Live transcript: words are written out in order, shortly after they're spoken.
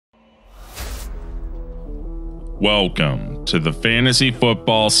Welcome to the Fantasy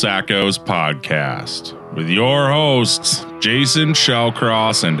Football Sackos podcast with your hosts, Jason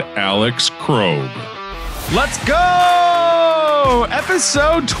Shellcross and Alex Krogh. Let's go!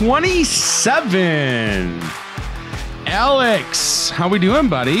 Episode 27. Alex, how we doing,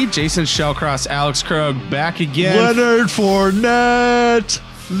 buddy? Jason Shellcross, Alex Krogh, back again. Leonard Fournette.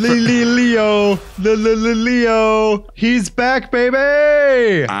 Leo. He's back,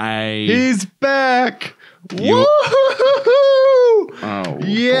 baby. He's back. Woo! Oh,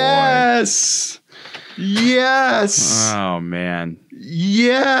 yes. Boy. Yes. Oh, man.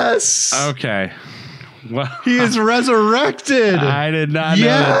 Yes. Okay. Well, he is resurrected. I did not know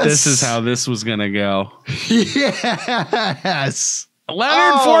that this is how this was going to go. Yes.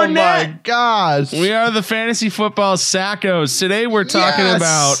 Leonard Fournette. Oh, my gosh. We are the Fantasy Football Sackos. Today, we're talking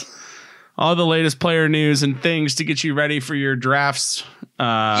about all the latest player news and things to get you ready for your drafts.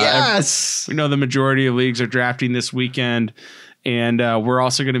 Yes. We know the majority of leagues are drafting this weekend, and we're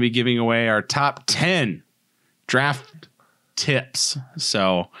also going to be giving away our top 10 draft tips.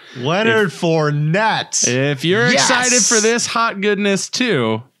 So Leonard Fournette. If you're excited for this hot goodness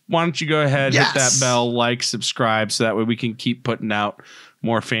too, why don't you go ahead, hit that bell, like, subscribe, so that way we can keep putting out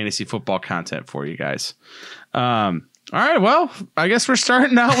more fantasy football content for you guys. All right, well, I guess we're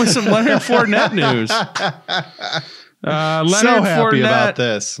starting out with some Leonard Fournette news. Leonard so happy Fournette about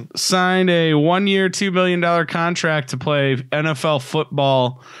this. Signed a 1-year, $2 million contract to play NFL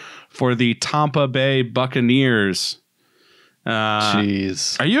football for the Tampa Bay Buccaneers.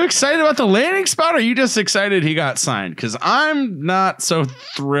 Jeez. Are you excited about the landing spot, or are you just excited he got signed? Because I'm not so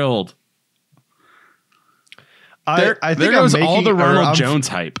thrilled. I think there goes all the Ronald Jones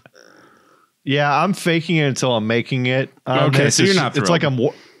hype. Yeah, I'm faking it until I'm making it. Okay, so you're not thrilled. It's like I'm...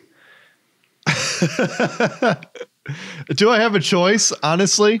 Do I have a choice,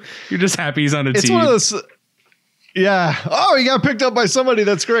 honestly? You're just happy he's on a team. It's one of those... Yeah. Oh, he got picked up by somebody.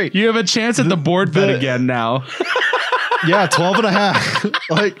 That's great. You have a chance at the board bet again now. Yeah,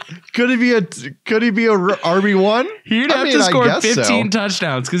 12.5. Like, could he be a RB1? He'd have to score 15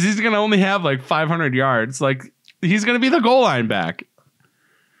 touchdowns because he's going to only have like 500 yards. Like, he's going to be the goal line back.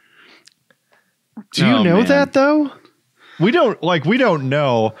 Do you know that though? We don't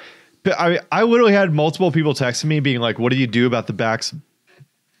know. But I literally had multiple people texting me being like, "What do you do about the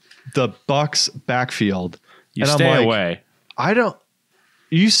Bucks backfield?" You stay away.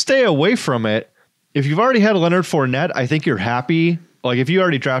 You stay away from it. If you've already had Leonard Fournette, I think you're happy. Like, if you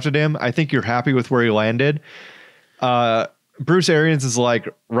already drafted him, I think you're happy with where he landed. Bruce Arians is like,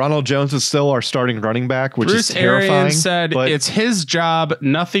 Ronald Jones is still our starting running back, which is terrifying. Bruce Arians said it's his job.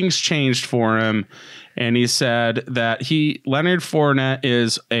 Nothing's changed for him. And he said that Leonard Fournette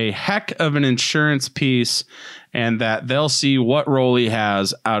is a heck of an insurance piece and that they'll see what role he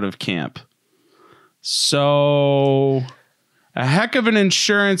has out of camp. So, a heck of an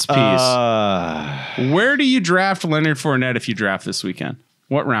insurance piece. Where do you draft Leonard Fournette if you draft this weekend?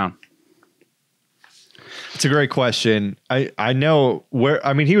 What round? It's a great question. I know where.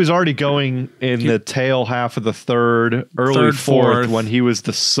 I mean, he was already going in the tail half of the third, early fourth when he was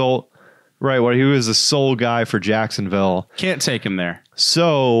the sole. Right, when he was the sole guy for Jacksonville. Can't take him there.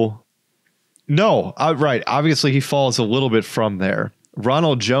 So, no, right. Obviously, he falls a little bit from there.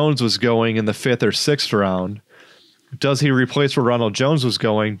 Ronald Jones was going in the 5th or 6th round. Does he replace where Ronald Jones was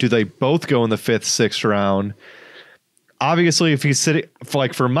going? Do they both go in the 5th, 6th round? Obviously, if he's sitting,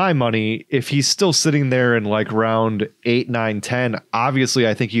 like, for my money, if he's still sitting there in like round 8, 9, 10, obviously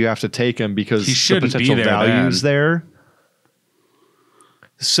I think you have to take him because the potential value's there.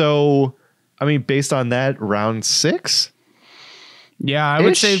 So, I mean, based on that, round 6? Yeah, I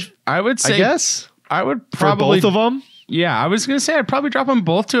would say, I guess I would probably for both of them. Yeah, I was going to say I'd probably drop them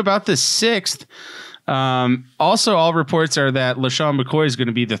both to about the 6th. Also, all reports are that LaShawn McCoy is going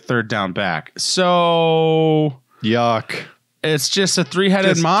to be the 3rd down back. So, yuck. It's just a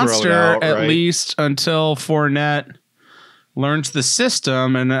 3-headed monster at least until Fournette learns the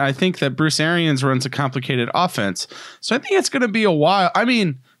system. And I think that Bruce Arians runs a complicated offense. So I think it's going to be a while. I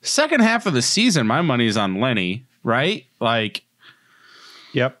mean, second half of the season, my money's on Lenny, right? Like,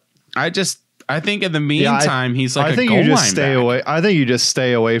 yep. I think in the meantime, he's like a goal line back. I think you just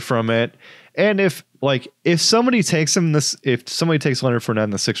stay away from it. And if somebody takes Leonard Fournette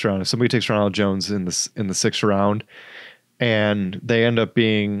in the 6th round, if somebody takes Ronald Jones in the 6th round, and they end up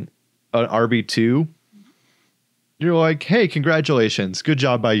being an RB2, you're like, hey, congratulations, good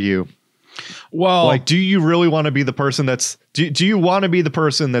job by you. Well, like, do you really want to be the person do you want to be the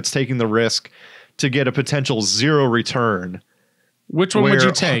person that's taking the risk to get a potential 0 return? Which one would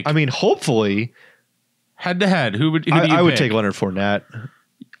you take? I mean, hopefully head to head. Who would you I would pick? take Leonard Fournette.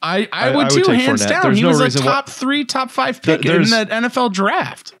 I would too, hands Fournette. down. There's He no was a reason top 3, top 5 pick in the NFL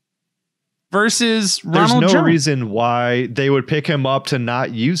draft versus Ronald There's no Jones. reason why they would pick him up to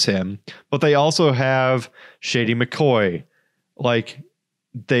not use him, but they also have Shady McCoy. Like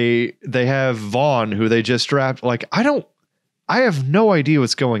they have Vaughn, who they just drafted. Like I have no idea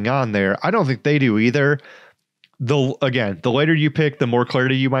what's going on there. I don't think they do either. The later you pick, the more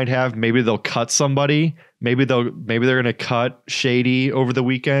clarity you might have. Maybe they'll cut somebody. Maybe they're going to cut Shady over the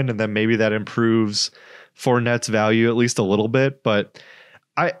weekend, and then maybe that improves Fournette's value at least a little bit. But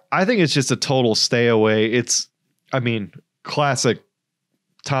I think it's just a total stay away. Classic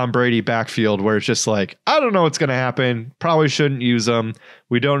Tom Brady backfield where it's just like, I don't know what's going to happen. Probably shouldn't use them.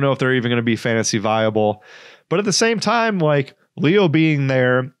 We don't know if they're even going to be fantasy viable. But at the same time, like Leo being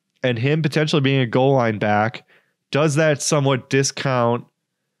there and him potentially being a goal line back, does that somewhat discount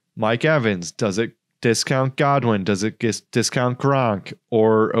Mike Evans? Does it discount Godwin? Does it discount Gronk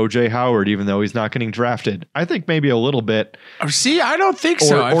or OJ Howard, even though he's not getting drafted? I think maybe a little bit. See, I don't think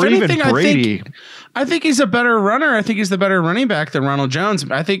so. Or if anything, even Brady. I think he's a better runner. I think he's the better running back than Ronald Jones.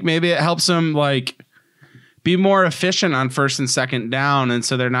 I think maybe it helps him like be more efficient on first and second down, and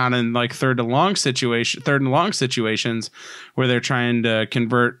so they're not in like third and long situations where they're trying to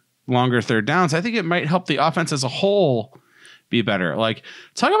convert longer third downs. I think it might help the offense as a whole be better. Like,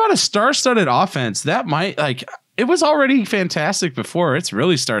 talk about a star-studded offense. That might, like, it was already fantastic before. It's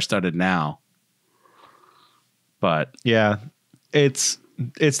really star-studded now. But yeah, it's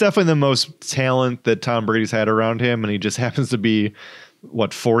definitely the most talent that Tom Brady's had around him, and he just happens to be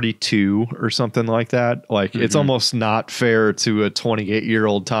 42 or something like that. Like, it's almost not fair to a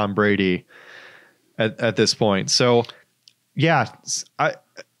 28-year-old Tom Brady at this point. So yeah,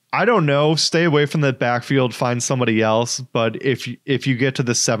 I don't know. Stay away from the backfield. Find somebody else. But if you get to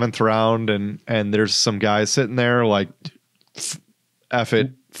the 7th round and there's some guys sitting there, like, F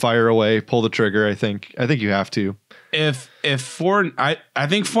it, fire away, pull the trigger. I think you have to. I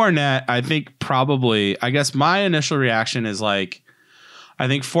think Fournette. I think probably. I guess my initial reaction is like, I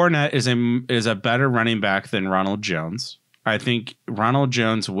think Fournette is a better running back than Ronald Jones. I think Ronald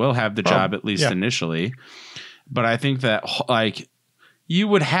Jones will have the job at least initially, but I think that like. You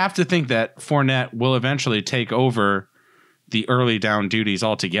would have to think that Fournette will eventually take over the early down duties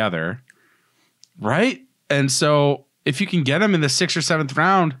altogether, right? And so if you can get him in the 6th or 7th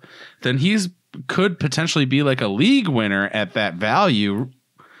round, then could potentially be like a league winner at that value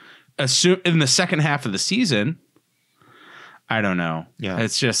in the second half of the season. I don't know. Yeah.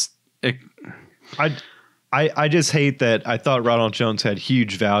 It's just... I just hate that. I thought Ronald Jones had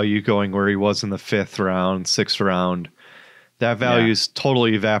huge value going where he was in the 5th round, 6th round. That value's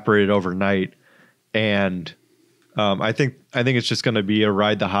totally evaporated overnight, and I think it's just going to be a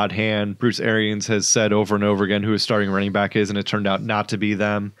ride the hot hand. Bruce Arians has said over and over again who his starting running back is, and it turned out not to be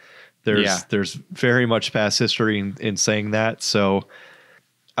them. There's very much past history in saying that, so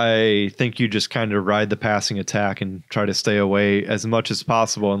I think you just kind of ride the passing attack and try to stay away as much as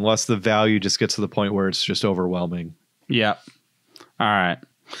possible, unless the value just gets to the point where it's just overwhelming. Yep. All right,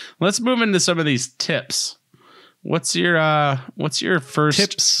 let's move into some of these tips. What's your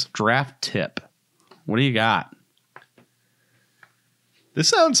first draft tip? What do you got? This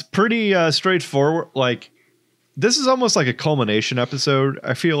sounds pretty straightforward. Like, this is almost like a culmination episode,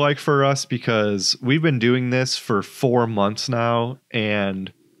 I feel like, for us, because we've been doing this for 4 months now.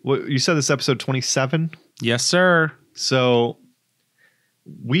 And what you said, this episode 27? Yes, sir. So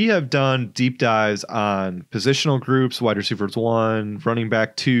we have done deep dives on positional groups, wide receivers 1, running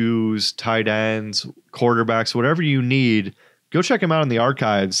back 2s, tight ends, quarterbacks, whatever you need. Go check them out in the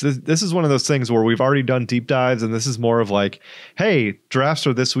archives. This is one of those things where we've already done deep dives, and this is more of like, hey, drafts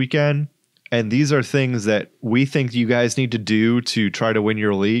are this weekend, and these are things that we think you guys need to do to try to win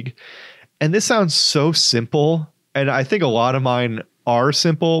your league. And this sounds so simple, and I think a lot of mine are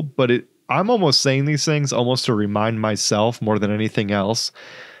simple, but I'm almost saying these things almost to remind myself more than anything else.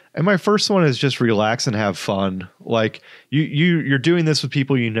 And my first one is just relax and have fun. Like you're doing this with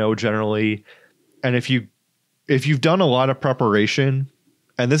people you know generally. And if you've done a lot of preparation,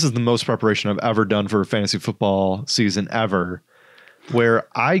 and this is the most preparation I've ever done for a fantasy football season ever, where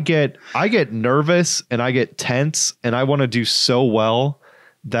I get nervous and I get tense and I want to do so well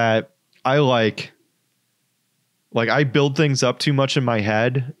that I like I build things up too much in my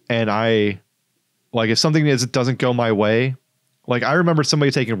head, and if something doesn't go my way, like I remember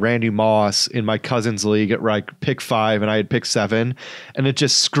somebody taking Randy Moss in my cousin's league at like pick 5 and I had pick 7, and it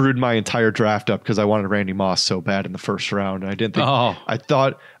just screwed my entire draft up because I wanted Randy Moss so bad in the first round. And I didn't think I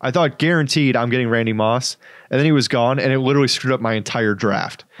thought guaranteed I'm getting Randy Moss, and then he was gone, and it literally screwed up my entire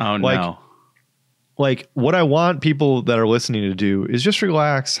draft. Oh no. like what I want people that are listening to do is just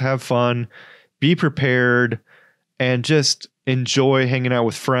relax, have fun, be prepared, and just enjoy hanging out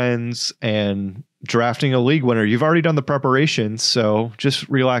with friends and drafting a league winner. You've already done the preparation, so just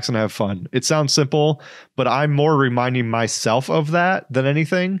relax and have fun. It sounds simple, but I'm more reminding myself of that than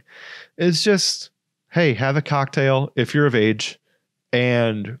anything. It's just, hey, have a cocktail if you're of age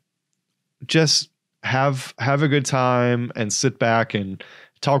and just have a good time and sit back and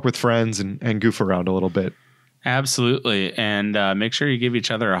talk with friends and goof around a little bit. Absolutely. And make sure you give each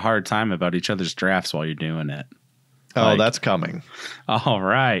other a hard time about each other's drafts while you're doing it. Oh, that's coming. All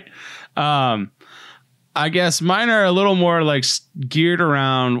right. I guess mine are a little more like geared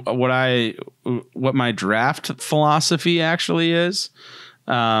around what my draft philosophy actually is.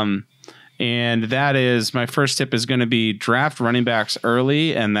 And that is, my first tip is going to be draft running backs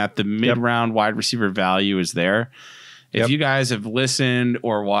early, and that the mid-round wide receiver value is there. If you guys have listened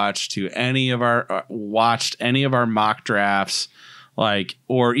or watched any of our mock drafts,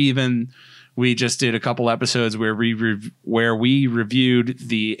 or even we just did a couple episodes where we reviewed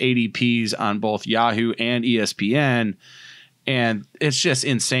the ADPs on both Yahoo and ESPN, and it's just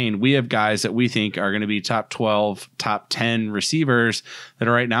insane. We have guys that we think are going to be top 12, top 10 receivers that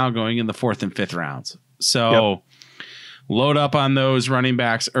are right now going in the 4th and 5th rounds. So load up on those running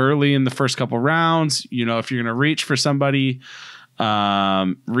backs early in the first couple rounds. You know, if you're going to reach for somebody,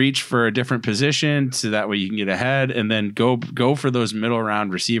 reach for a different position so that way you can get ahead, and then go for those middle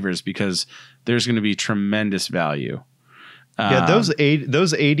round receivers, because there's going to be tremendous value. Those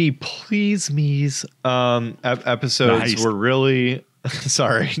 80 please me's episodes were really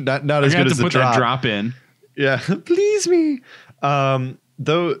sorry, not as good as the drop. That drop in. Yeah, please me.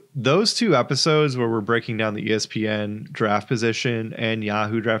 Those two episodes where we're breaking down the ESPN draft position and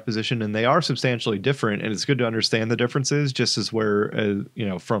Yahoo draft position, and they are substantially different, and it's good to understand the differences just as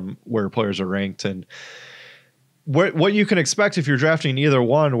from where players are ranked and what you can expect if you're drafting either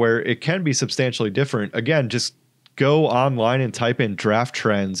one, where it can be substantially different. Again, just go online and type in draft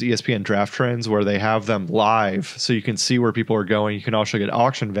trends, ESPN draft trends, where they have them live so you can see where people are going. You can also get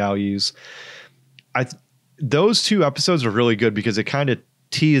auction values. Those two episodes are really good because it kind of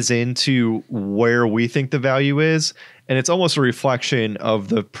tees into where we think the value is. And it's almost a reflection of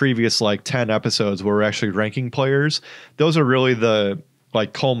the previous 10 episodes where we're actually ranking players. Those are really the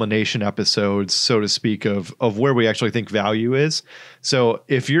culmination episodes, so to speak, of where we actually think value is. So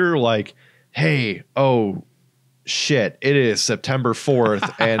if you're like, hey, oh shit, it is September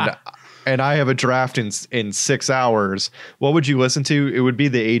 4th and I have a draft in 6 hours, what would you listen to? It would be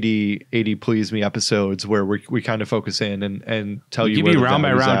the 80 please me episodes where we kind of focus in and tell you where the round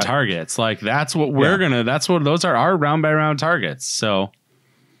by round at. targets. That's what those are our round by round targets. So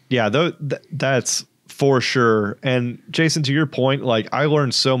yeah, that's for sure. And Jason, to your point, I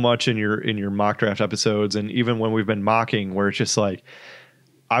learned so much in your mock draft episodes, and even when we've been mocking, where it's just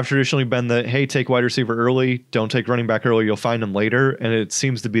I've traditionally been hey, take wide receiver early, don't take running back early, you'll find them later. And it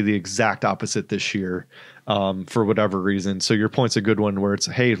seems to be the exact opposite this year, for whatever reason. So your point's a good one, where it's,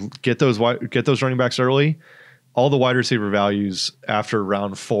 hey, get those running backs early. All the wide receiver values after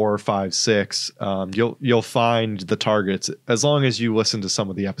round 4, 5, 6, you'll find the targets as long as you listen to some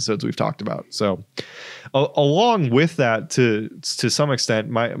of the episodes we've talked about. So along with that, to some extent,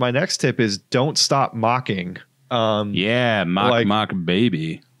 my next tip is don't stop mocking. Mock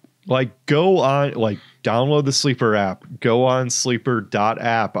baby. Go on, download the Sleeper app, go on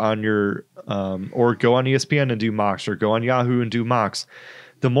sleeper.app on your or go on ESPN and do mocks, or go on Yahoo and do mocks.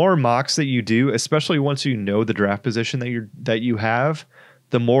 The more mocks that you do, especially once you know the draft position that you have,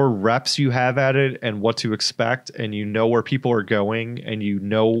 the more reps you have at it and what to expect, and you know where people are going, and you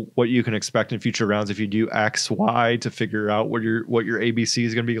know what you can expect in future rounds if you do X, Y to figure out what your ABC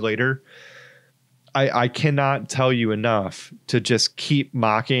is going to be later. I cannot tell you enough to just keep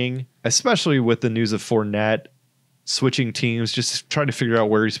mocking, especially with the news of Fournette switching teams, just trying to figure out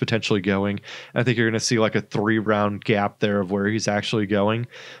where he's potentially going. I think you're going to see a 3-round gap there of where he's actually going.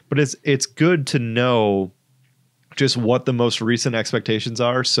 But it's good to know just what the most recent expectations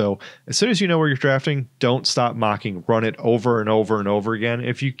are. So as soon as you know where you're drafting, don't stop mocking. Run it over and over and over again.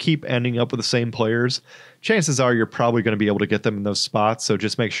 If you keep ending up with the same players, chances are you're probably going to be able to get them in those spots. So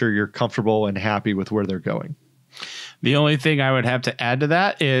just make sure you're comfortable and happy with where they're going. The only thing I would have to add to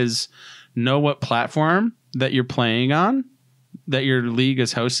that is know what platform that you're playing on, that your league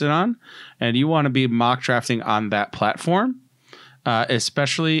is hosted on, and you want to be mock drafting on that platform.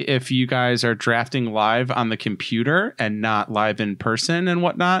 Especially if you guys are drafting live on the computer and not live in person and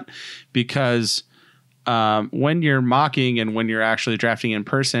whatnot, because when you're mocking and when you're actually drafting in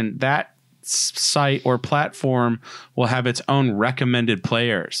person, that site or platform will have its own recommended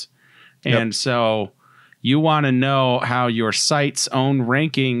players. And so you want to know how your site's own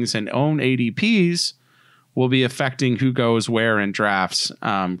rankings and own ADPs will be affecting who goes where in drafts,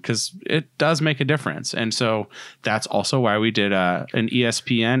 because it does make a difference. And so that's also why we did an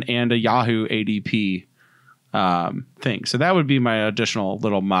ESPN and a Yahoo ADP thing. So that would be my additional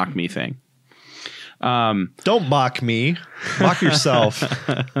little mock me thing. Don't mock me. Mock yourself.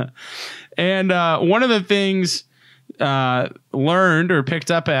 And one of the things learned or picked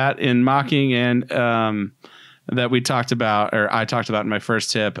up at in mocking and that we talked about, or I talked about in my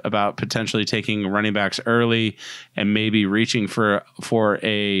first tip, about potentially taking running backs early and maybe reaching for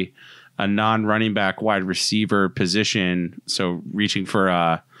a non-running back wide receiver position. So reaching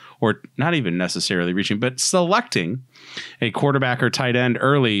for or not even necessarily reaching, but selecting a quarterback or tight end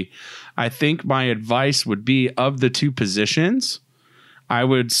early. I think my advice would be, of the two positions, I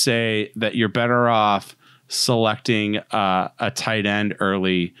would say that you're better off selecting a tight end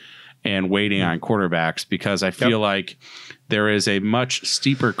early and waiting on quarterbacks, because I feel like there is a much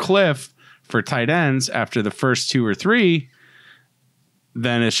steeper cliff for tight ends after the first 2 or 3.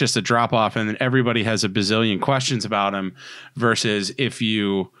 Then it's just a drop off, and then everybody has a bazillion questions about him. Versus if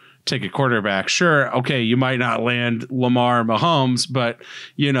you take a quarterback, sure, okay, you might not land Lamar Mahomes, but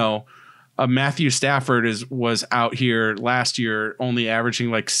Matthew Stafford was out here last year only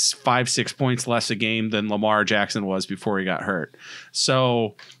averaging like 5-6 points less a game than Lamar Jackson was before he got hurt.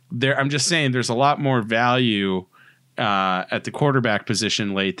 So I'm just saying there's a lot more value at the quarterback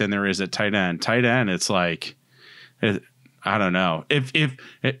position late than there is at tight end. Tight end, it's like, I don't know.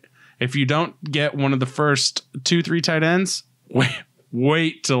 If you don't get one of the first 2-3 tight ends,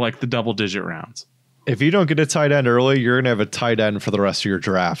 wait till like the double-digit rounds. If you don't get a tight end early, you're gonna have a tight end for the rest of your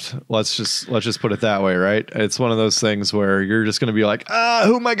draft. Let's just put it that way, right? It's one of those things where you're just gonna be like,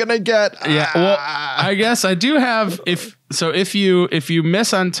 who am I gonna get? Yeah, well, I guess I do have. If you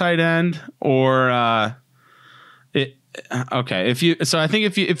miss on tight end, or I think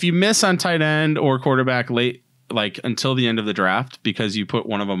if you miss on tight end or quarterback late, like until the end of the draft, because you put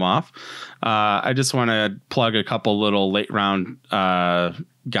one of them off, I just want to plug a couple little late round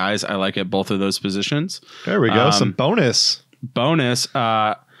guys I like at both of those positions. There we go. Some bonus.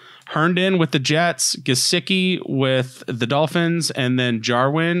 Herndon with the Jets, Gesicki with the Dolphins, and then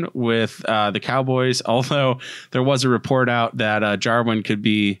Jarwin with the Cowboys. Although there was a report out that Jarwin could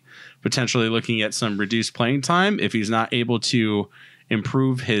be potentially looking at some reduced playing time if he's not able to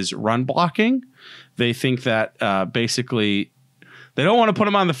improve his run blocking. They think that basically they don't want to put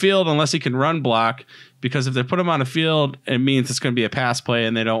him on the field unless he can run block, because if they put him on the field, it means it's going to be a pass play,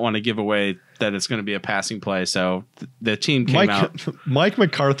 and they don't want to give away that it's going to be a passing play. So the team came out. Mike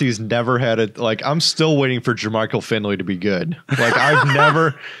McCarthy's never had it. Like, I'm still waiting for Jermichael Finley to be good. Like, I've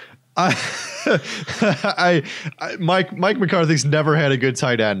never. Mike McCarthy's never had a good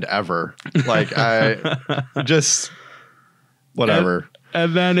tight end ever. Like, I just whatever.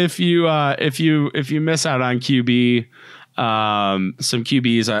 And then if you miss out on QB, some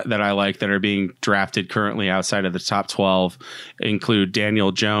QBs that I like that are being drafted currently outside of the top 12 include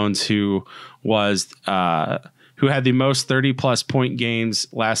Daniel Jones, who had the most 30-plus point games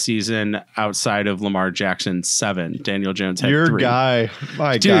last season outside of Lamar Jackson's 7. Daniel Jones had 3. Your guy,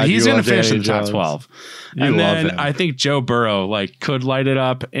 my dude, God, he's going to finish in the Daniel top Jones. 12. And then I think Joe Burrow could light it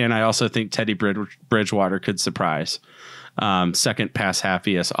up, and I also think Teddy Bridgewater could surprise. Second pass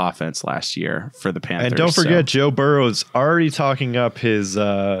happiest offense last year for the Panthers. And don't forget, Joe Burrow's already talking up his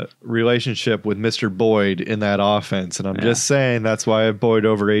relationship with Mr. Boyd in that offense. And I'm just saying that's why I have Boyd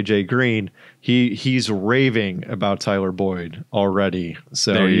over AJ Green. He's raving about Tyler Boyd already.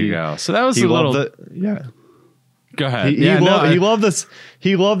 So there you go. So that was a little. Go ahead. He loved this.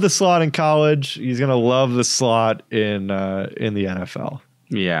 He loved the slot in college. He's gonna love the slot in the NFL.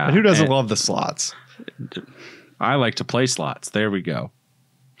 Yeah. And who doesn't love the slots? I like to play slots. There we go.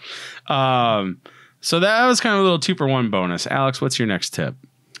 So that was kind of a little 2-for-1 bonus. Alex, what's your next tip?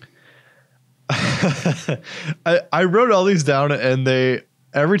 I wrote all these down, and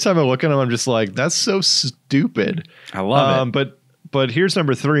every time I look at them, I'm just like, that's so stupid. I love it. But here's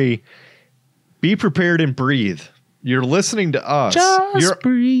number 3. Be prepared and breathe. You're listening to us. Just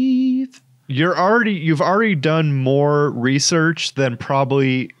breathe. You've already done more research than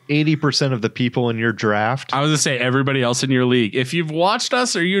probably 80% of the people in your draft. I was going to say everybody else in your league. If you've watched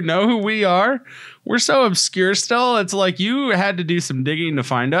us or you know who we are, we're so obscure still. It's like you had to do some digging to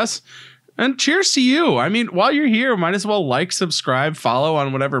find us. And cheers to you. I mean, while you're here, might as well subscribe, follow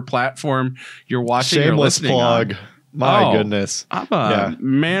on whatever platform you're watching or listening plug. on. My goodness. I'm a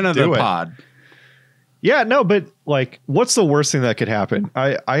man of the pod. Yeah, no, but like, what's the worst thing that could happen?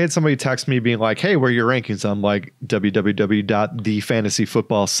 I had somebody text me being like, hey, where are your rankings? I'm like,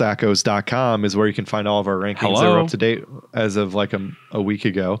 www.thefantasyfootballsackos.com is where you can find all of our rankings. Hello? They're up to date as of like a week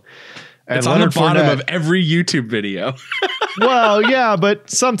ago. And it's on the bottom of every YouTube video. Well, yeah, but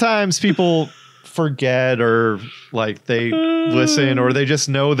sometimes people forget or like they listen or they just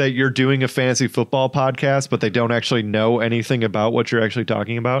know that you're doing a fantasy football podcast, but they don't actually know anything about what you're actually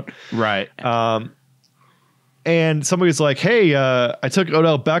talking about. Right. And somebody's like, hey, I took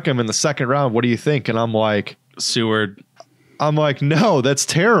Odell Beckham in the second round. What do you think? And I'm like, Seward. I'm like, no, that's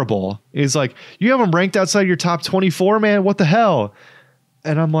terrible. He's like, you have him ranked outside your top 24, man. What the hell?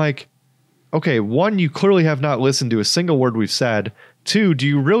 And I'm like, okay, one, you clearly have not listened to a single word we've said. Two, do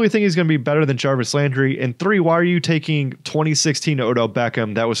you really think he's going to be better than Jarvis Landry? And three, why are you taking 2016 Odell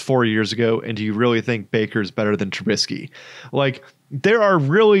Beckham? That was 4 years ago. And do you really think Baker's better than Trubisky? Like, there are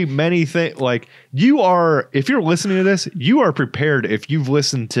really many things. Like, if you're listening to this, you are prepared if you've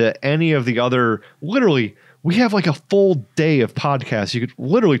listened to any of the other, literally, we have like a full day of podcasts. You could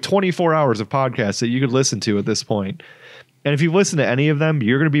literally 24 hours of podcasts that you could listen to at this point. And if you listen to any of them,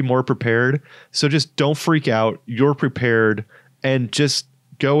 you're going to be more prepared. So just don't freak out. You're prepared. And just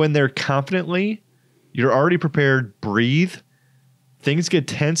go in there confidently. You're already prepared. Breathe. Things get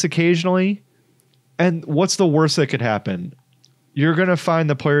tense occasionally. And what's the worst that could happen? You're going to find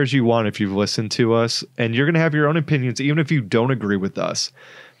the players you want if you've listened to us. And you're going to have your own opinions, even if you don't agree with us.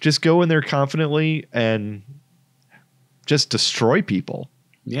 Just go in there confidently and just destroy people.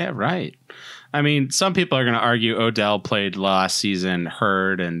 Yeah, right. I mean, some people are going to argue Odell played last season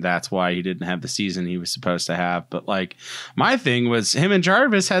hurt, and that's why he didn't have the season he was supposed to have. But like, my thing was him and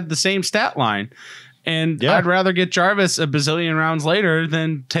Jarvis had the same stat line, and I'd rather get Jarvis a bazillion rounds later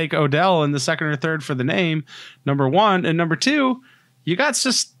than take Odell in the second or third for the name. Number one, and number two, you have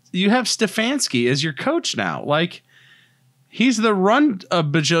Stefanski as your coach now. Like, he's the run a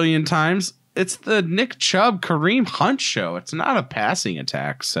bajillion times. It's the Nick Chubb, Kareem Hunt show. It's not a passing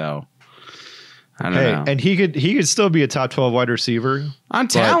attack, so. I don't know. And he could still be a top 12 wide receiver on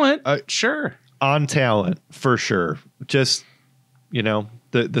talent. Sure. On talent for sure. Just, the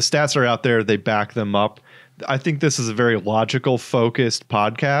stats are out there. They back them up. I think this is a very logical focused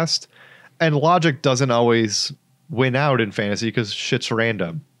podcast, and logic doesn't always win out in fantasy because shit's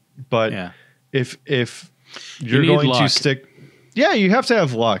random. But if you're going to stick, you have to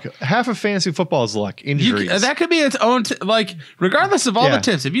have luck. Half of fantasy football is luck. Injuries. That could be its own. Regardless of all the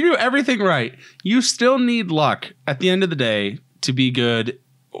tips, if you do everything right, you still need luck at the end of the day to be good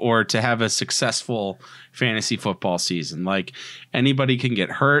or to have a successful fantasy football season. Like, anybody can get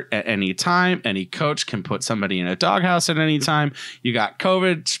hurt at any time. Any coach can put somebody in a doghouse at any time. You got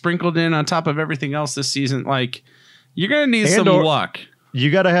COVID sprinkled in on top of everything else this season. Like, you're gonna need some luck. You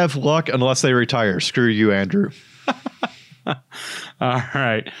got to have luck unless they retire. Screw you, Andrew. All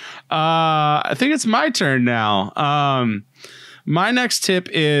right. I think it's my turn now. My next tip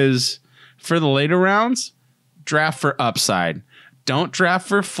is for the later rounds, draft for upside. Don't draft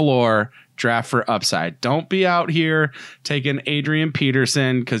for floor, draft for upside. Don't be out here taking Adrian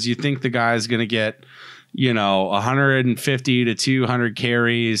Peterson because you think the guy's going to get, 150 to 200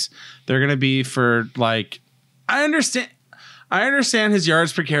 carries. They're going to be for I understand his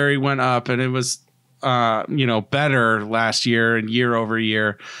yards per carry went up and it was better last year and year over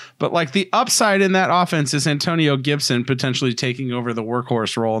year. But the upside in that offense is Antonio Gibson potentially taking over the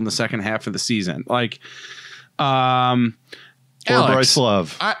workhorse role in the second half of the season. Alex, Bryce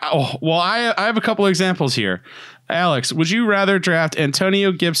Love. I have a couple examples here. Alex, would you rather draft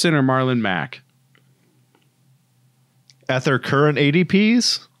Antonio Gibson or Marlon Mack? At their current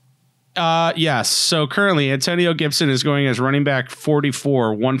ADPs? Yes. So currently Antonio Gibson is going as running back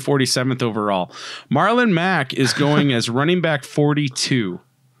 44, 147th overall. Marlon Mack is going as running back 42.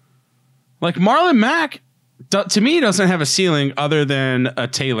 Marlon Mack, to me, doesn't have a ceiling other than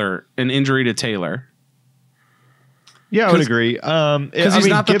an injury to Taylor. Yeah, I would agree. Because he's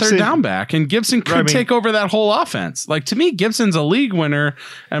not the third down back, and Gibson could take over that whole offense. To me, Gibson's a league winner,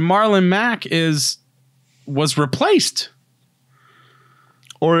 and Marlon Mack was replaced.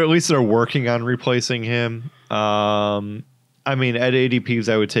 Or at least they're working on replacing him. At ADPs,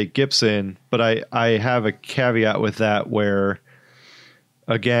 I would take Gibson, but I have a caveat with that where,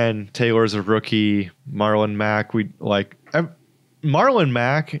 again, Taylor's a rookie. Marlon Mack, Marlon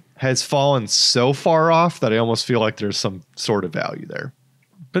Mack has fallen so far off that I almost feel like there's some sort of value there.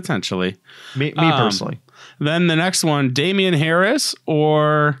 Potentially. Me personally. Then the next one, Damian Harris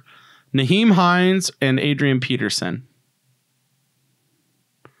or Nyheim Hines and Adrian Peterson.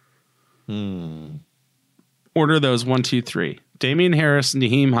 Order those 1, 2, 3. Damian Harris,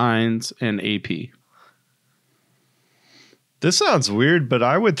 Nyheim Hines, and AP. This sounds weird, but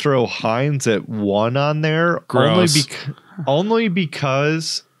I would throw Hines at 1 on there. Gross. Only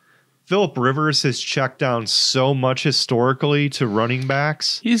because Phillip Rivers has checked down so much historically to running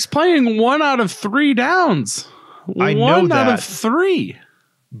backs. He's playing 1 out of 3 downs. I know One out that. of 3.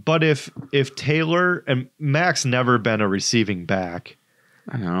 But if Taylor and Mac's never been a receiving back.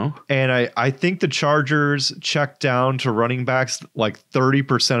 I know. And I think the Chargers checked down to running backs like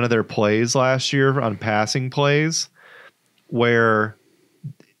 30% of their plays last year on passing plays, where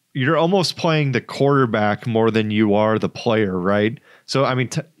you're almost playing the quarterback more than you are the player, right? So, I mean,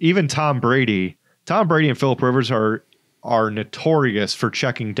 even Tom Brady and Phillip Rivers are notorious for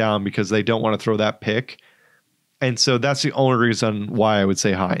checking down because they don't want to throw that pick. And so that's the only reason why I would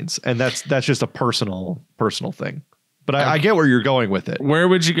say Hines. And that's just a personal thing. But I get where you're going with it. Where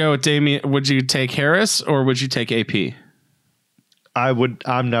would you go with Damian? Would you take Harris or would you take AP?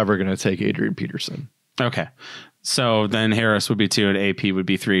 I'm never going to take Adrian Peterson. Okay. So then Harris would be 2 and AP would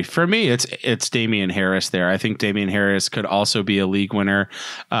be 3. For me, it's Damian Harris there. I think Damian Harris could also be a league winner.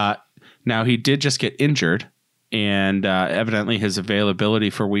 Now, he did just get injured, and evidently his availability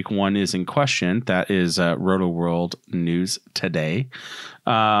for week 1 is in question. That is Roto World news today.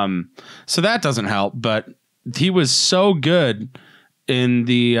 So that doesn't help, but he was so good in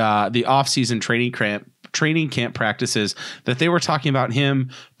the off-season training camp practices that they were talking about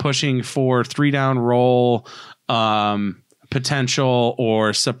him pushing for 3-down roll potential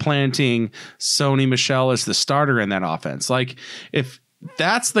or supplanting Sony Michel as the starter in that offense. Like, if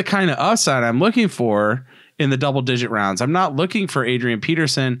that's the kind of upside I'm looking for in the double-digit rounds. I'm not looking for Adrian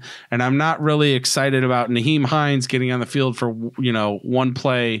Peterson, and I'm not really excited about Nyheim Hines getting on the field for 1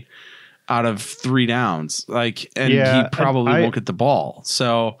 play out of 3 downs. He probably won't get the ball.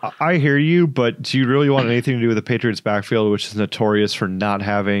 So I hear you, but do you really want anything to do with the Patriots backfield, which is notorious for not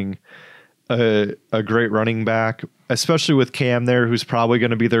having a great running back, especially with Cam there, who's probably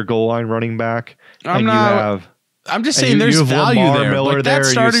going to be their goal line running back. I'm just saying there's value Lamar there. Miller Like, that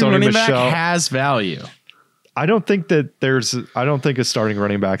starting running back Michel. has value. I don't think a starting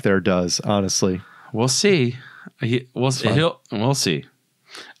running back there does, honestly. We'll see. We'll see.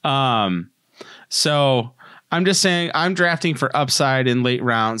 So I'm just saying I'm drafting for upside in late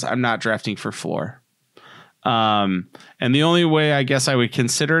rounds. I'm not drafting for floor. And the only way I guess I would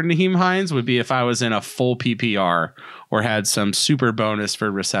consider Nyheim Hines would be if I was in a full PPR or had some super bonus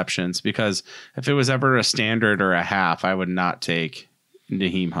for receptions, because if it was ever a standard or a half, I would not take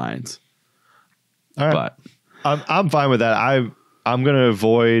Nyheim Hines. All right. But I'm fine with that. I'm going to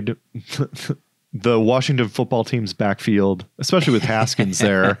avoid the Washington football team's backfield, especially with Haskins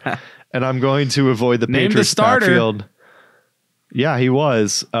there. And I'm going to avoid the Patriots backfield. Yeah, he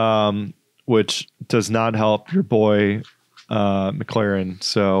was, which does not help your boy McLaren.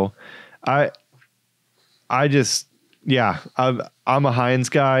 So I'm a Hines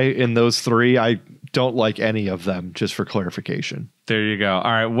guy in those 3. I don't like any of them, just for clarification. There you go.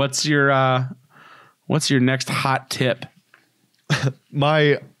 All right, what's your next hot tip?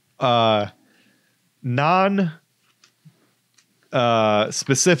 My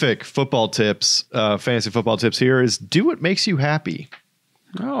specific football tips, fantasy football tips here is do what makes you happy.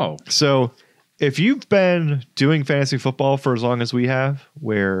 Oh. So if you've been doing fantasy football for as long as we have,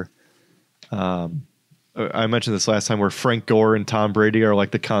 where I mentioned this last time, where Frank Gore and Tom Brady are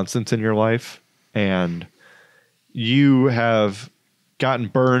like the constants in your life, and you have gotten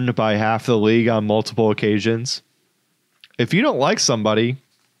burned by half the league on multiple occasions, if you don't like somebody,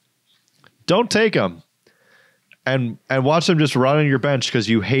 don't take them. And watch them just run on your bench because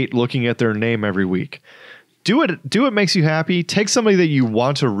you hate looking at their name every week. Do what makes you happy. Take somebody that you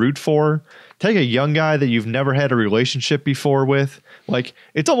want to root for. Take a young guy that you've never had a relationship before with. Like,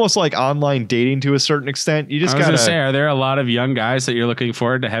 it's almost like online dating to a certain extent. You just gotta say, are there a lot of young guys that you're looking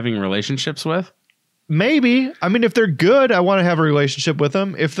forward to having relationships with? Maybe. I mean, if they're good, I want to have a relationship with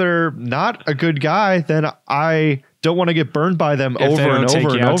them. If they're not a good guy, then I don't want to get burned by them over and over and over again. If they don't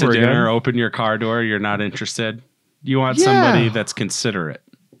take you out to dinner, open your car door, you're not interested. You want somebody that's considerate.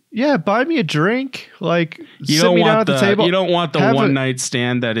 Yeah, buy me a drink. Like, you sit me down at the table. You don't want the one night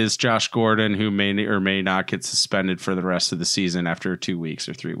stand that is Josh Gordon, who may or may not get suspended for the rest of the season after 2 weeks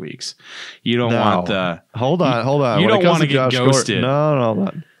or 3 weeks. You don't want the. Hold on. You don't want to get ghosted. No, hold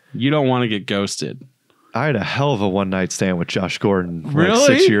on. You don't want to get ghosted. I had a hell of a one night stand with Josh Gordon like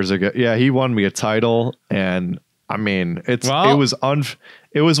 6 years ago. Yeah, he won me a title, and I mean, it was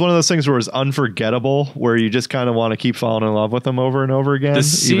one of those things where it was unforgettable, where you just kind of want to keep falling in love with him over and over again. The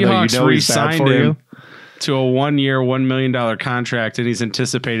Seahawks re-signed him to a 1-year, $1 million contract, and he's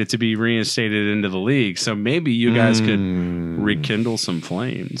anticipated to be reinstated into the league. So maybe you guys could rekindle some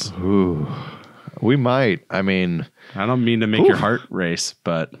flames. Ooh. We might. I mean, I don't mean to make your heart race,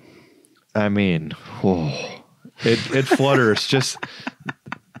 but I mean, it flutters. Just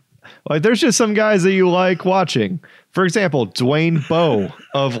like there's just some guys that you like watching. For example, Dwayne Bowe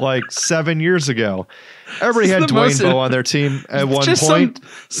of like 7 years ago. Everybody had Dwayne Bowe on their team at one point.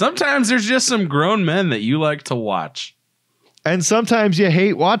 Sometimes there's just some grown men that you like to watch. And sometimes you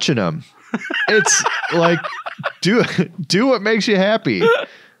hate watching them. It's like, do what makes you happy.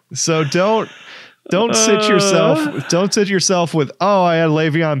 So don't sit yourself with, oh, I had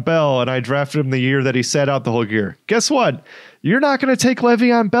Le'Veon Bell and I drafted him the year that he sat out the whole year. Guess what? You're not going to take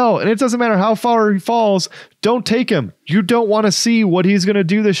Le'Veon Bell, and it doesn't matter how far he falls. Don't take him. You don't want to see what he's going to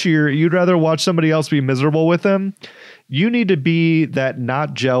do this year. You'd rather watch somebody else be miserable with him. You need to be that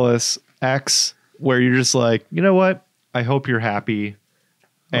not jealous ex where you're just like, you know what? I hope you're happy,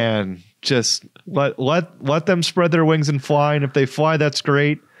 and just let them spread their wings and fly. And if they fly, that's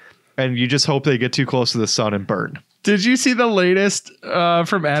great. And you just hope they get too close to the sun and burn. Did you see the latest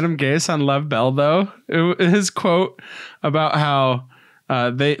from Adam Gase on Lev Bell, though? His quote about how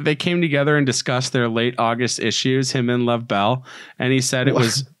they came together and discussed their late August issues, him and Lev Bell. And he said it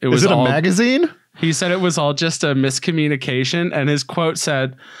was Is it all, a magazine? He said it was all just a miscommunication. And his quote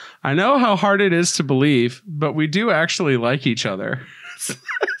said, I know how hard it is to believe, but we do actually like each other.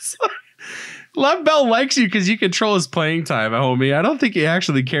 It's like, Lev Bell likes you because you control his playing time, homie. I don't think he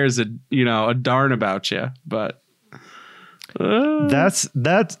actually cares a darn about you, but. That's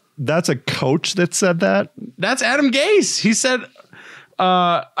a coach that said that. That's Adam Gase. He said,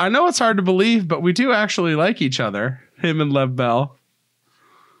 I know it's hard to believe, but we do actually like each other. Him and Lev Bell.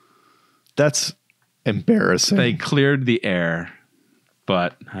 That's embarrassing. They cleared the air,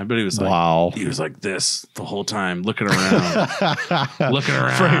 but I bet he was like, wow. He was like this the whole time, looking around,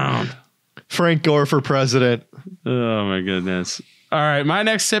 Frank Gore for president. Oh my goodness. All right. My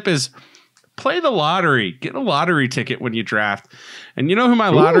next tip is play the lottery. Get a lottery ticket when you draft. And you know who my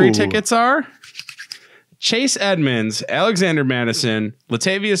lottery tickets are? Chase Edmonds, Alexander Madison,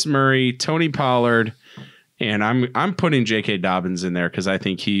 Latavius Murray, Tony Pollard, and I'm putting J.K. Dobbins in there because I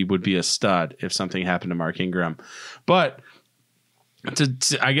think he would be a stud if something happened to Mark Ingram. But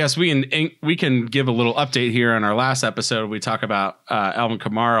I guess we can give a little update here on our last episode. We talk about Alvin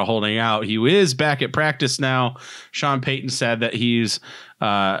Kamara holding out. He is back at practice now. Sean Payton said that he's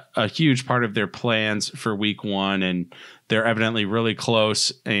a huge part of their plans for week 1, and they're evidently really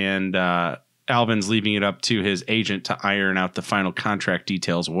close. And Alvin's leaving it up to his agent to iron out the final contract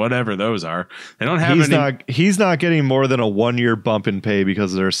details, whatever those are. They don't have He's not getting more than a 1-year bump in pay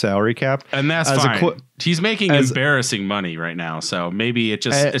because of their salary cap, and that's fine. He's making embarrassing money right now, so maybe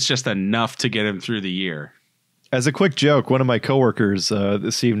it's just enough to get him through the year. As a quick joke, one of my coworkers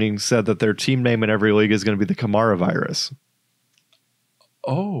this evening said that their team name in every league is going to be the Kamara virus.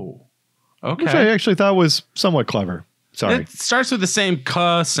 Oh, okay. Which I actually thought was somewhat clever. Sorry. It starts with the same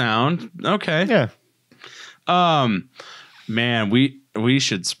 "k" sound. Okay. Yeah. Man, we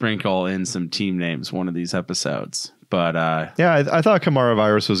should sprinkle in some team names one of these episodes. But yeah, I thought Kamara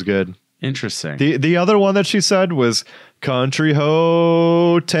virus was good. Interesting. The other one that she said was "Country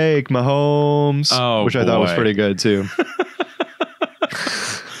Ho, Take Mahomes," which I thought was pretty good too.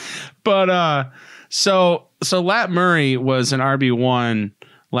 But so Lat Murray was an RB1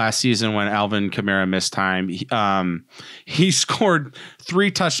 last season when Alvin Kamara missed time. He scored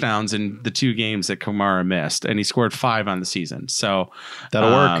 3 touchdowns in the 2 games that Kamara missed, and he scored 5 on the season. So that'll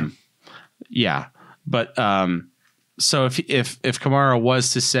work. Yeah. But so if Kamara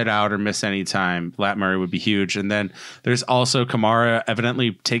was to sit out or miss any time, Lat Murray would be huge. And then there's also Kamara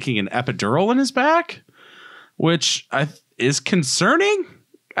evidently taking an epidural in his back, which is concerning,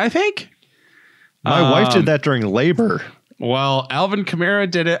 I think. My wife did that during labor. Well, Alvin Kamara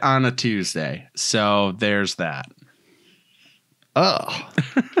did it on a Tuesday, so there's that. Oh.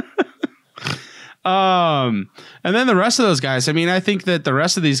 And then the rest of those guys, I mean, I think that the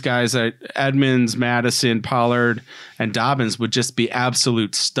rest of these guys, Edmonds, Madison, Pollard, and Dobbins would just be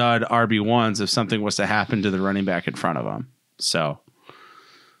absolute stud RB1s if something was to happen to the running back in front of them. So,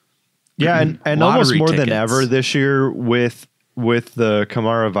 yeah, and almost more than ever this year with the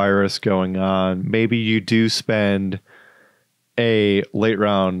Kamara virus going on, maybe you do spend a late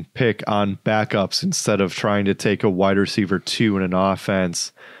round pick on backups instead of trying to take a wide receiver 2 in an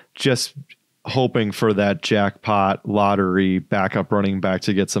offense, just hoping for that jackpot lottery backup running back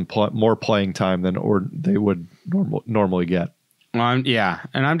to get some more playing time than they would normally get. Well, yeah.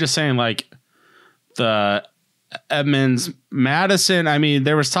 And I'm just saying, like, the Edmonds, Madison, I mean,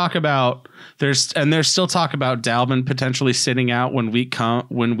 there was talk about there's still talk about Dalvin potentially sitting out when week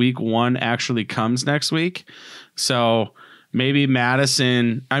 1 actually comes next week. So maybe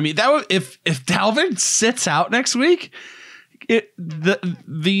Madison. I mean, that would if Dalvin sits out next week,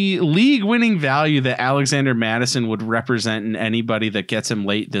 the league winning value that Alexander Madison would represent in anybody that gets him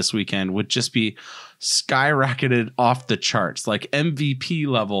late this weekend would just be skyrocketed off the charts, like MVP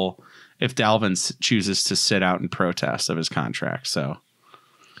level, if Dalvin chooses to sit out in protest of his contract. So,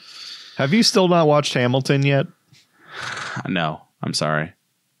 have you still not watched Hamilton yet? No, I'm sorry.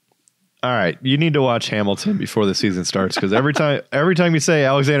 All right, you need to watch Hamilton before the season starts, because every time you say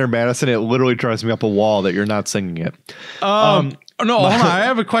Alexander Madison, it literally drives me up a wall that you're not singing it. No, hold on. I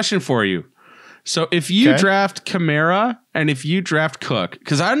have a question for you. So if you draft Kamara and if you draft Cook,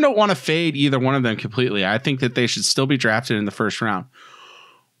 because I don't want to fade either one of them completely. I think that they should still be drafted in the first round.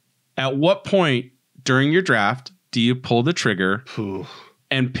 At what point during your draft do you pull the trigger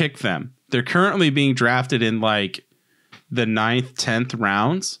and pick them? They're currently being drafted in like the 9th, 10th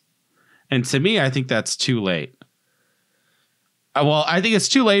rounds. And to me, I think that's too late. Well, I think it's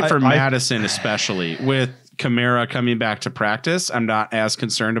too late for Madison, especially with Kamara coming back to practice. I'm not as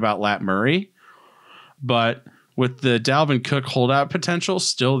concerned about Lat Murray, but with the Dalvin Cook holdout potential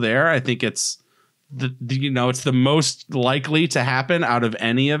still there, I think it's it's the most likely to happen out of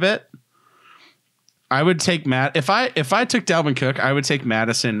any of it. I would take if I took Dalvin Cook, I would take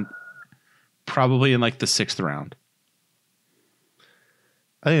Madison probably in like the 6th round.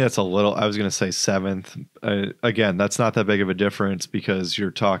 I think that's a little, I was going to say 7th. Again, that's not that big of a difference because you're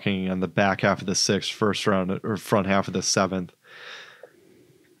talking on the back half of the 6th, first round, or front half of the 7th.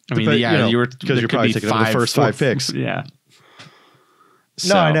 I mean, because you're probably taking the first 5 picks. Yeah.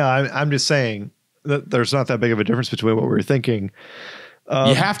 No, I know. I'm just saying that there's not that big of a difference between what we were thinking.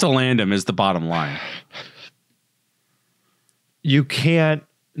 You have to land him is the bottom line. You can't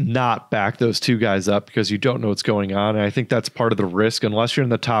not back those two guys up because you don't know what's going on. And I think that's part of the risk, unless you're in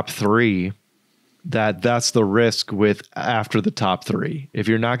the top 3, that's the risk with after the top 3. If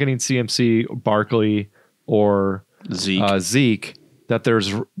you're not getting CMC, Barkley, or Zeke, that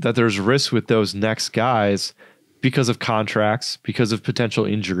there's risk with those next guys because of contracts, because of potential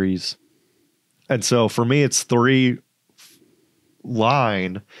injuries. And so for me, it's 3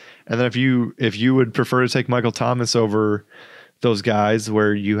 line. And then if you would prefer to take Michael Thomas over those guys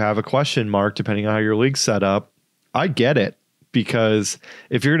where you have a question mark, depending on how your league's set up, I get it. Because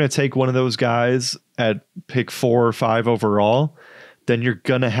if you're going to take one of those guys at pick 4 or 5 overall, then you're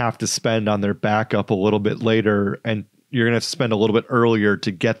going to have to spend on their backup a little bit later. And you're going to have to spend a little bit earlier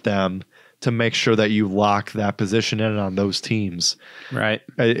to get them to make sure that you lock that position in on those teams. Right.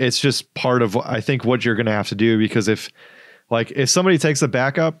 It's just part of, I think, what you're going to have to do. Because if somebody takes the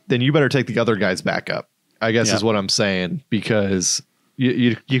backup, then you better take the other guy's backup, I guess is what I'm saying, because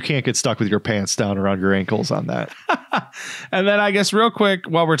you can't get stuck with your pants down around your ankles on that. And then I guess real quick,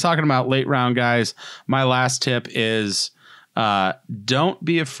 while we're talking about late round guys, my last tip is don't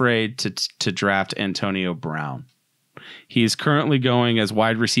be afraid to draft Antonio Brown. He's currently going as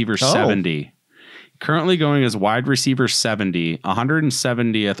wide receiver 70. Currently going as wide receiver 70,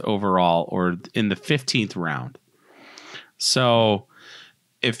 170th overall, or in the 15th round. So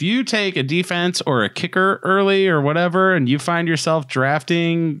if you take a defense or a kicker early or whatever, and you find yourself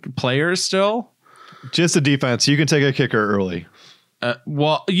drafting players still, just a defense, you can take a kicker early.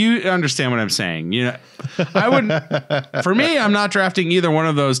 Well, you understand what I'm saying. I wouldn't. For me, I'm not drafting either one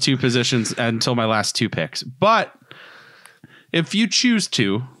of those 2 positions until my last 2 picks. But if you choose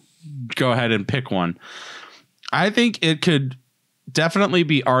to go ahead and pick one, I think it could definitely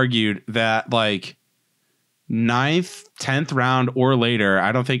be argued that like 9th, 10th round or later,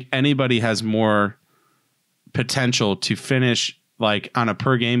 I don't think anybody has more potential to finish like on a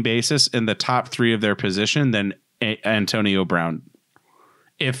per game basis in the top 3 of their position than Antonio Brown,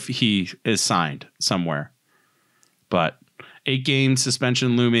 if he is signed somewhere. But 8-game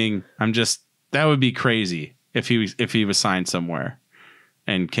suspension looming, that would be crazy if he was signed somewhere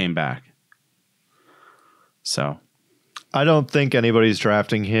and came back. So I don't think anybody's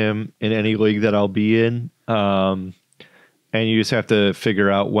drafting him in any league that I'll be in. And you just have to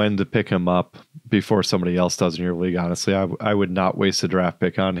figure out when to pick him up before somebody else does in your league. Honestly, I would not waste a draft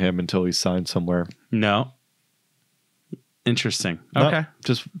pick on him until he's signed somewhere. No. Interesting. Okay.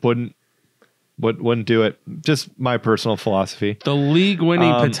 Just wouldn't do it. Just my personal philosophy. The league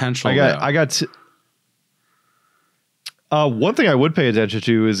winning potential. One thing I would pay attention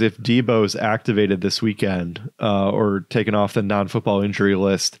to is if Debo's activated this weekend or taken off the non-football injury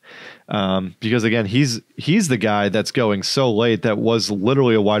list. Because again, he's the guy that's going so late that was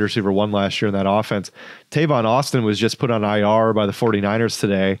literally a wide receiver 1 last year in that offense. Tavon Austin was just put on IR by the 49ers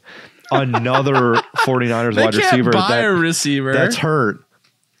today. Another 49ers wide receiver. Buy a receiver that's hurt.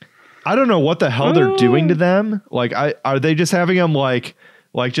 I don't know what the hell they're doing to them. Like, are they just having them like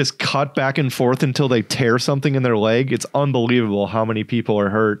just cut back and forth until they tear something in their leg? It's unbelievable how many people are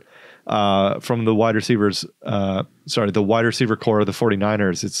hurt from the wide receivers. The wide receiver core of the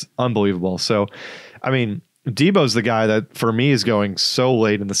 49ers. It's unbelievable. So, I mean, Debo's the guy that for me is going so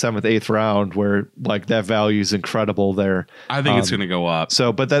late in the 7th, 8th round where like that value is incredible there. I think it's going to go up.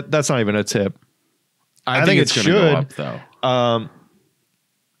 So, but that's not even a tip. I think it's going to go up though.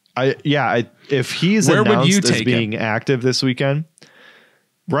 If he's Where would you announced as take being active this weekend,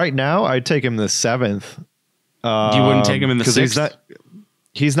 right now I'd take him the 7th. You wouldn't take him in the 6th?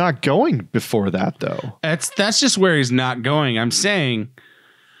 He's not going before that though. That's just where he's not going. I'm saying,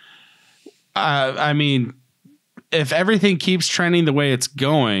 I mean, if everything keeps trending the way it's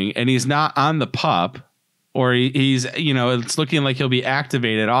going and he's not on the pup, or he's, it's looking like he'll be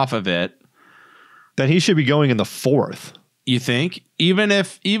activated off of it, then he should be going in the 4th. You think? Even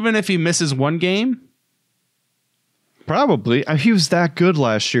if he misses one game? Probably. I mean, he was that good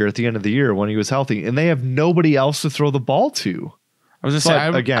last year at the end of the year when he was healthy, and they have nobody else to throw the ball to. I was going to say,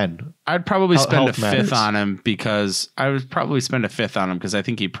 I'd probably spend a fifth on him because I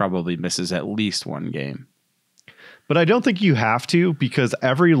think he probably misses at least one game. But I don't think you have to, because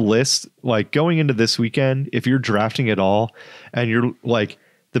every list, like going into this weekend, if you're drafting at all and you're like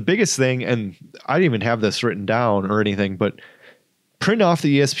the biggest thing, and I didn't even have this written down or anything, but print off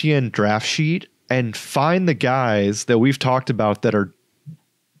the ESPN draft sheet and find the guys that we've talked about that are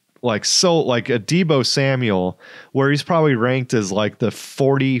like a Deebo Samuel, where he's probably ranked as like the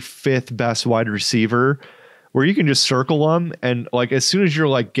 45th best wide receiver, where you can just circle them. And like, as soon as you're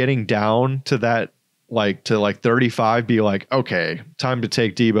like getting down to that, like to like 35, be like, okay, time to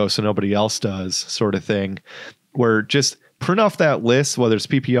take Deebo so nobody else does, sort of thing, where just print off that list, whether it's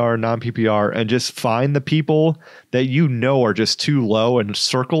PPR, non-PPR, and just find the people that are just too low and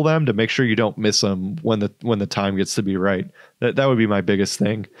circle them to make sure you don't miss them when the time gets to be right. That would be my biggest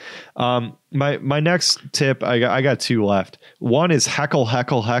thing. My next tip, I got 2 left. One is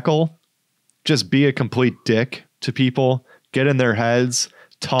heckle. Just be a complete dick to people. Get in their heads.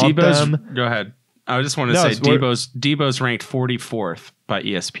 Taunt them. Go ahead. I just want to say Debo's ranked 44th by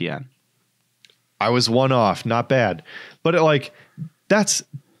ESPN. I was one off, not bad, but that's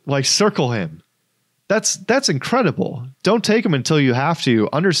like, circle him. That's incredible. Don't take him until you have to.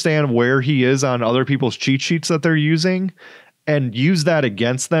 Understand where he is on other people's cheat sheets that they're using, and use that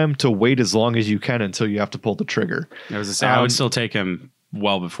against them to wait as long as you can until you have to pull the trigger. I would still take him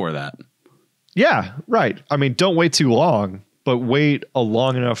well before that. Yeah, right. I mean, don't wait too long, but wait a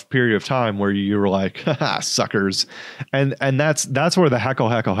long enough period of time where you're like, haha, suckers. And that's where the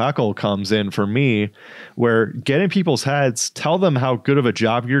heckle comes in for me, where get in people's heads, tell them how good of a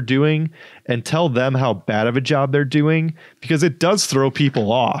job you're doing and tell them how bad of a job they're doing, because it does throw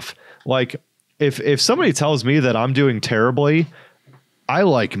people off. Like if somebody tells me that I'm doing terribly, I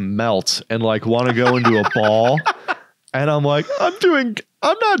like melt and like want to go into a ball. And I'm like, I'm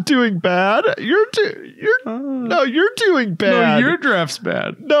not doing bad. You're doing bad. No, your draft's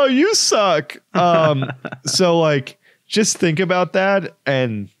bad. No, you suck. So like, just think about that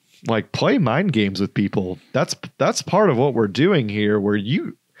and like play mind games with people. That's part of what we're doing here, where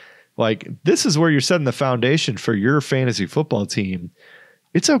you like, this is where you're setting the foundation for your fantasy football team.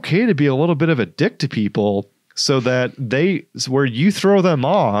 It's okay to be a little bit of a dick to people so that where you throw them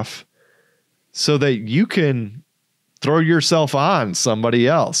off so that you can throw yourself on somebody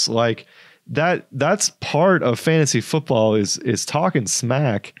else. Like that's part of fantasy football is talking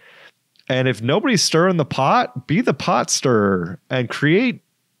smack. And if nobody's stirring the pot, be the pot stirrer and create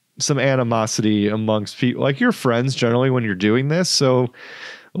some animosity amongst people, like your friends generally when you're doing this. So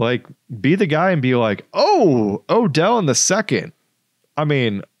like be the guy and be like, oh, Odell in the 2nd. I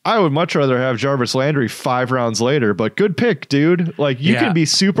mean, I would much rather have Jarvis Landry 5 rounds later, but good pick, dude. Like you can be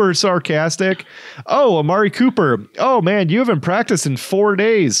super sarcastic. Oh, Amari Cooper. Oh man, you haven't practiced in 4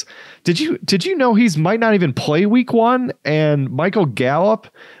 days. Did you know he's might not even play week 1? And Michael Gallup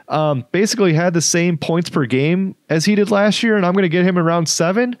basically had the same points per game as he did last year, and I'm going to get him in round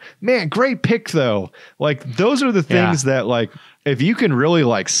 7. Man, great pick though. Like those are the things that like, if you can really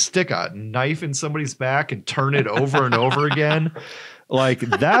like stick a knife in somebody's back and turn it over and over again, like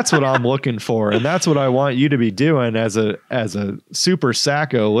that's what I'm looking for. And that's what I want you to be doing as a super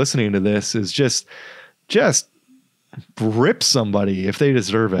sacco listening to this, is just rip somebody if they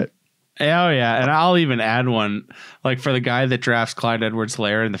deserve it. Oh yeah. And I'll even add one, like for the guy that drafts Clyde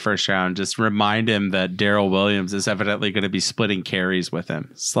Edwards-Helaire in the 1st round, just remind him that Darrell Williams is evidently going to be splitting carries with him.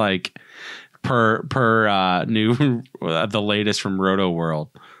 It's like per the latest from Roto World.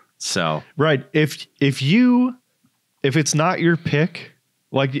 So right. If it's not your pick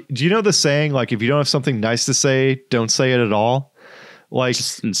Like, do you know the saying, like, if you don't have something nice to say, don't say it at all? Like,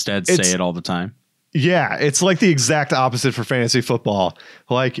 just instead say it all the time. Yeah, it's like the exact opposite for fantasy football.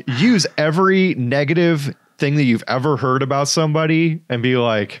 Like, use every negative thing that you've ever heard about somebody and be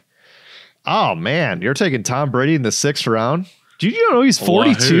like, oh man, you're taking Tom Brady in the 6th round? Did you know he's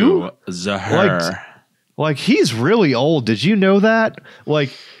 42? Like he's really old. Did you know that?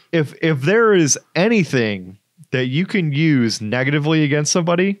 Like, if there is anything that you can use negatively against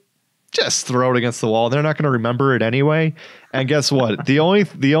somebody, just throw it against the wall. They're not going to remember it anyway. And guess what? The only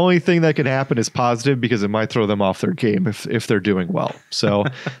thing that can happen is positive, because it might throw them off their game if they're doing well. So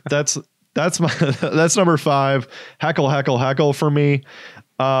that's number 5. Heckle for me.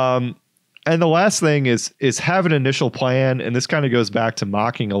 And the last thing is have an initial plan. And this kind of goes back to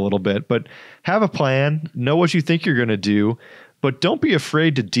mocking a little bit, but have a plan, know what you think you're going to do, but don't be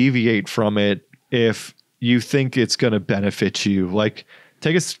afraid to deviate from it if you think it's going to benefit you. Like,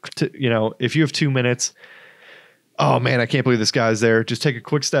 take us to, if you have 2 minutes, oh man, I can't believe this guy's there. Just take a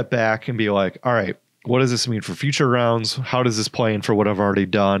quick step back and be like, all right, what does this mean for future rounds? How does this play in for what I've already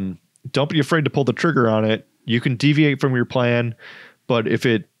done? Don't be afraid to pull the trigger on it. You can deviate from your plan, but if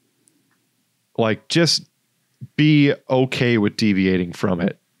it, like, just be okay with deviating from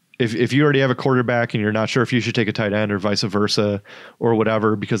it. If you already have a quarterback and you're not sure if you should take a tight end or vice versa or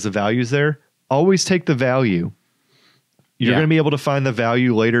whatever, because the value's there, always take the value. You're going to be able to find the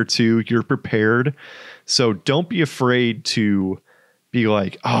value later too. You're prepared. So don't be afraid to be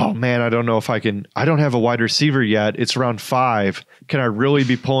like, oh man, I don't know if I don't have a wide receiver yet. It's round 5. Can I really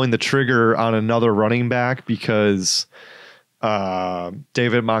be pulling the trigger on another running back because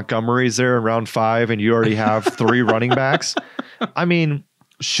David Montgomery's there in round 5 and you already have 3 running backs? I mean,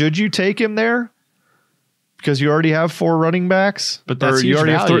 should you take him there because you already have 4 running backs? But that's huge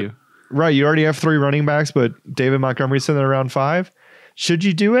value. Right, you already have 3 running backs, but David Montgomery's sitting there around 5. Should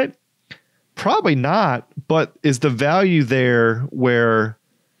you do it? Probably not. But is the value there where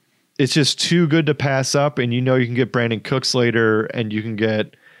it's just too good to pass up, and you can get Brandon Cooks later, and you can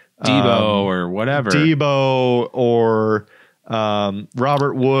get Debo or whatever, or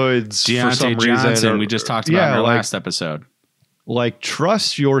Robert Woods Deontay for some Johnson, reason. We just talked about in our last episode. Like,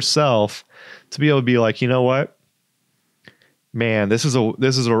 trust yourself to be able to be like, you know what? Man, this is a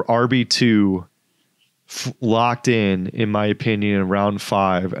RB2 locked in my opinion, in round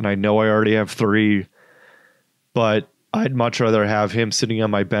 5, and I know I already have 3, but I'd much rather have him sitting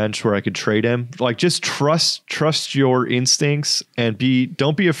on my bench where I could trade him. Like, just trust your instincts and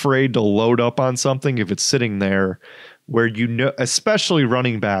don't be afraid to load up on something if it's sitting there, where especially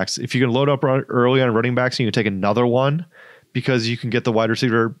running backs. If you can load up early on running backs and you can take another one because you can get the wide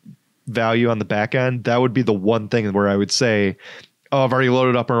receiver value on the back end, that would be the one thing where I would say, oh, I've already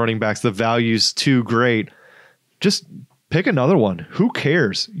loaded up on running backs, the value's too great. Just pick another one. Who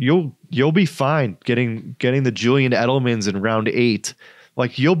cares? You'll be fine getting the Julian Edelmans in round 8.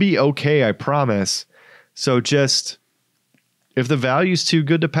 Like, you'll be okay, I promise. So just, if the value's too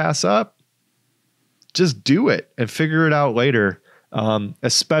good to pass up, just do it and figure it out later.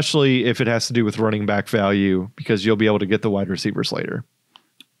 Especially if it has to do with running back value, because you'll be able to get the wide receivers later.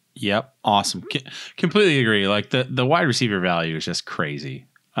 Yep. Awesome. Completely agree. Like, the wide receiver value is just crazy.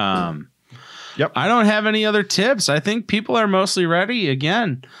 Yep. I don't have any other tips. I think people are mostly ready.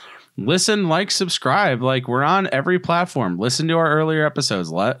 Again, listen, like, subscribe. Like, we're on every platform. Listen to our earlier episodes.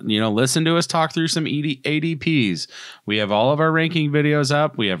 Listen to us talk through some ADPs. We have all of our ranking videos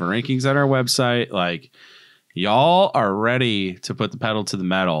up. We have our rankings on our website. Like, y'all are ready to put the pedal to the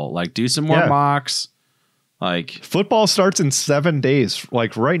metal. Like, do some more mocks. Like, football starts in 7 days.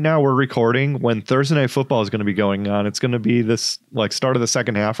 Like, right now we're recording when Thursday Night Football is going to be going on. It's going to be this, like, start of the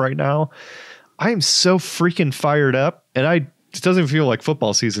second half right now. I am so freaking fired up, and it doesn't feel like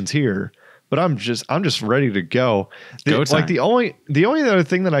football season's here, but I'm just ready to go. Like, the only other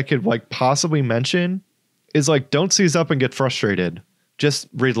thing that I could, like, possibly mention is, like, don't seize up and get frustrated. Just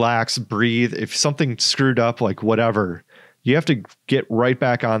relax, breathe. If something screwed up, like, whatever, you have to get right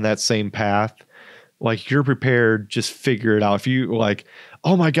back on that same path. Like, you're prepared, just figure it out. If you, like,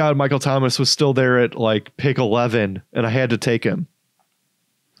 oh my God, Michael Thomas was still there at, like, pick 11 and I had to take him.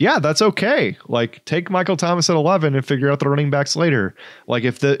 Yeah, that's okay. Like, take Michael Thomas at 11 and figure out the running backs later. Like,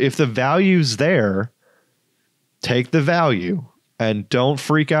 if the value's there, take the value and don't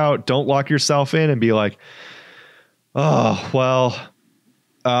freak out. Don't lock yourself in and be like, oh, well,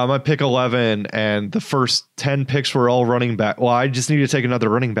 I pick 11 and the first 10 picks were all running back. Well, I just need to take another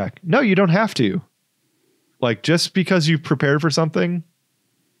running back. No, you don't have to. Like, just because you prepared for something,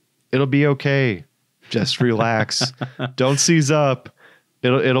 it'll be okay. Just relax. Don't seize up.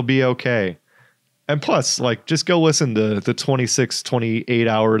 It'll be okay. And plus, like, just go listen to the 26, 28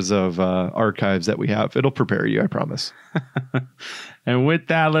 hours of archives that we have. It'll prepare you, I promise. And with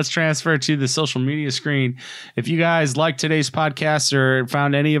that, let's transfer to the social media screen. If you guys like today's podcast or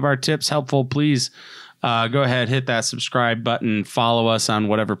found any of our tips helpful, please go ahead, hit that subscribe button, follow us on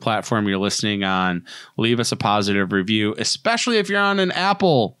whatever platform you're listening on, leave us a positive review, especially if you're on an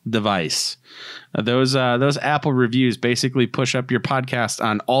Apple device. Those Apple reviews basically push up your podcast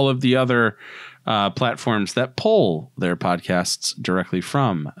on all of the other platforms that pull their podcasts directly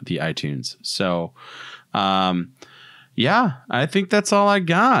from the iTunes. So, yeah, I think that's all I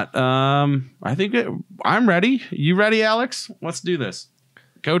got. I think I'm ready. You ready, Alex? Let's do this.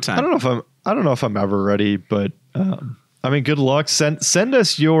 Go time. I don't know if I'm ever ready, but I mean, good luck. Send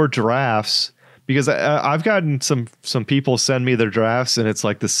us your drafts, because I've gotten some people send me their drafts, and it's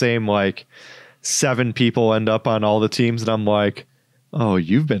like the same, like 7 people end up on all the teams, and I'm like, oh,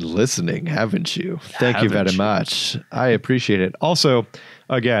 you've been listening, haven't you? Thank you very much. I appreciate it. Also,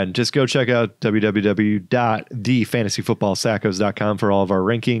 again, just go check out www.thefantasyfootballsackos.com for all of our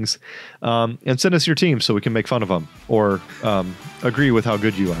rankings, and send us your team so we can make fun of them or agree with how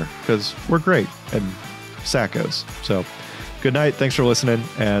good you are, because we're great and Sackos. So good night. Thanks for listening,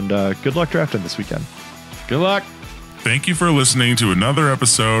 and good luck drafting this weekend. Good luck. Thank you for listening to another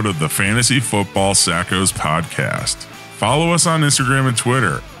episode of the Fantasy Football Sackos podcast. Follow us on Instagram and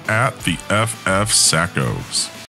Twitter @the FF Sackos.